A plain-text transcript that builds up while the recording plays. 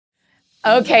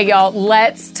Okay, y'all,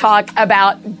 let's talk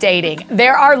about dating.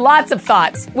 There are lots of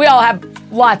thoughts. We all have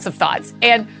lots of thoughts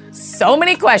and so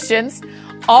many questions,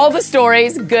 all the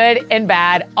stories, good and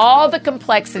bad, all the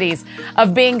complexities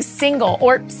of being single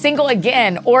or single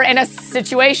again or in a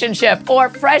situationship or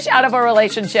fresh out of a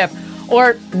relationship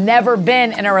or never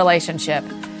been in a relationship.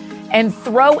 And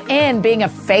throw in being a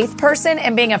faith person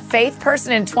and being a faith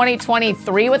person in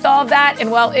 2023 with all of that. And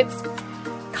well, it's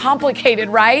complicated,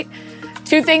 right?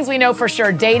 Two things we know for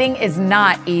sure. Dating is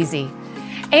not easy.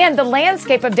 And the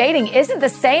landscape of dating isn't the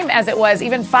same as it was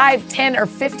even 5, 10, or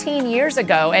 15 years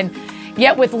ago. And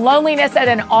yet with loneliness at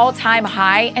an all-time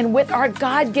high and with our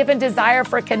God-given desire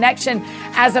for connection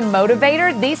as a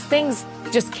motivator, these things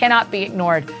just cannot be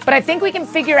ignored. But I think we can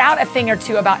figure out a thing or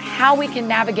two about how we can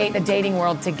navigate the dating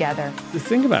world together. The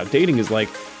thing about dating is like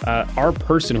our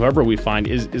person, whoever we find,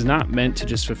 is not meant to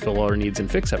just fulfill our needs and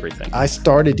fix everything. I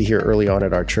started to hear early on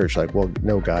at our church, like, well,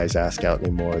 no guys ask out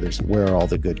anymore. Where are all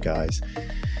the good guys?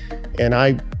 And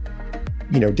I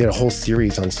did a whole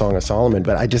series on Song of Solomon,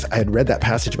 but I had read that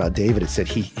passage about David. It said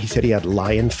he said he had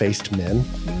lion-faced men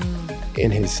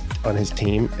on his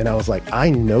team. And I was like, I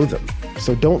know them.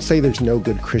 So don't say there's no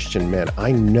good Christian men.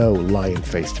 I know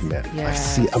lion-faced men.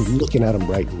 Yes. I'm looking at them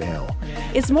right now.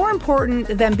 It's more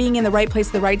important than being in the right place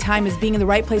at the right time is being in the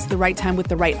right place at the right time with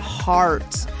the right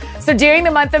heart. So during the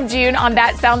month of June on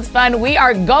That Sounds Fun, we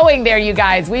are going there, you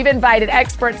guys. We've invited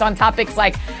experts on topics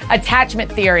like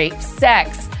attachment theory,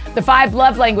 sex, the 5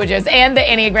 love languages, and the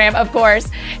Enneagram, of course.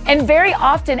 And very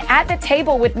often at the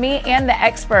table with me and the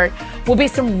expert will be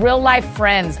some real-life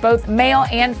friends, both male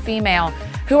and female,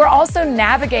 who are also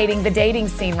navigating the dating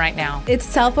scene right now. It's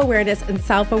self-awareness, and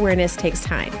self-awareness takes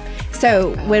time.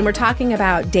 So when we're talking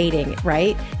about dating,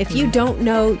 right? If you don't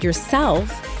know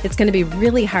yourself, it's going to be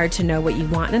really hard to know what you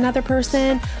want in another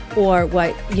person or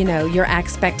what, your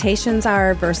expectations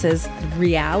are versus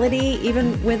reality,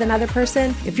 even with another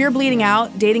person. If you're bleeding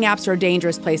out, dating apps are a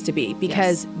dangerous place to be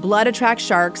because blood attracts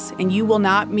sharks and you will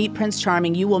not meet Prince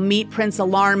Charming. You will meet Prince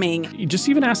Alarming. Just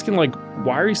even asking, like,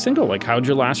 why are you single? Like, how'd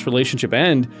your last relationship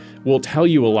end? Will tell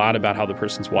you a lot about how the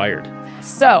person's wired.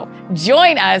 So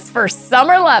join us for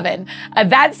Summer Lovin', a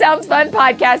That Sounds Fun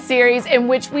podcast series in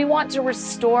which we want to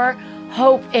restore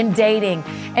hope in dating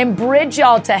and bridge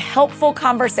y'all to helpful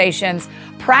conversations,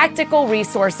 practical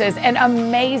resources, and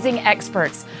amazing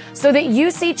experts so that you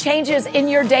see changes in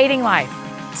your dating life,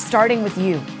 starting with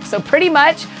you. So pretty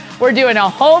much, we're doing a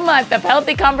whole month of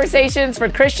healthy conversations for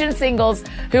Christian singles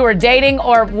who are dating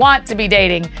or want to be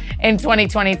dating in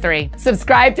 2023.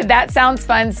 Subscribe to That Sounds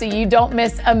Fun so you don't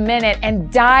miss a minute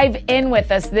and dive in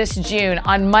with us this June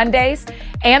on Mondays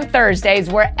and Thursdays,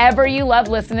 wherever you love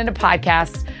listening to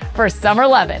podcasts for Summer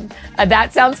Lovin', a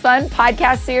That Sounds Fun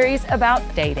podcast series about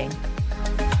dating.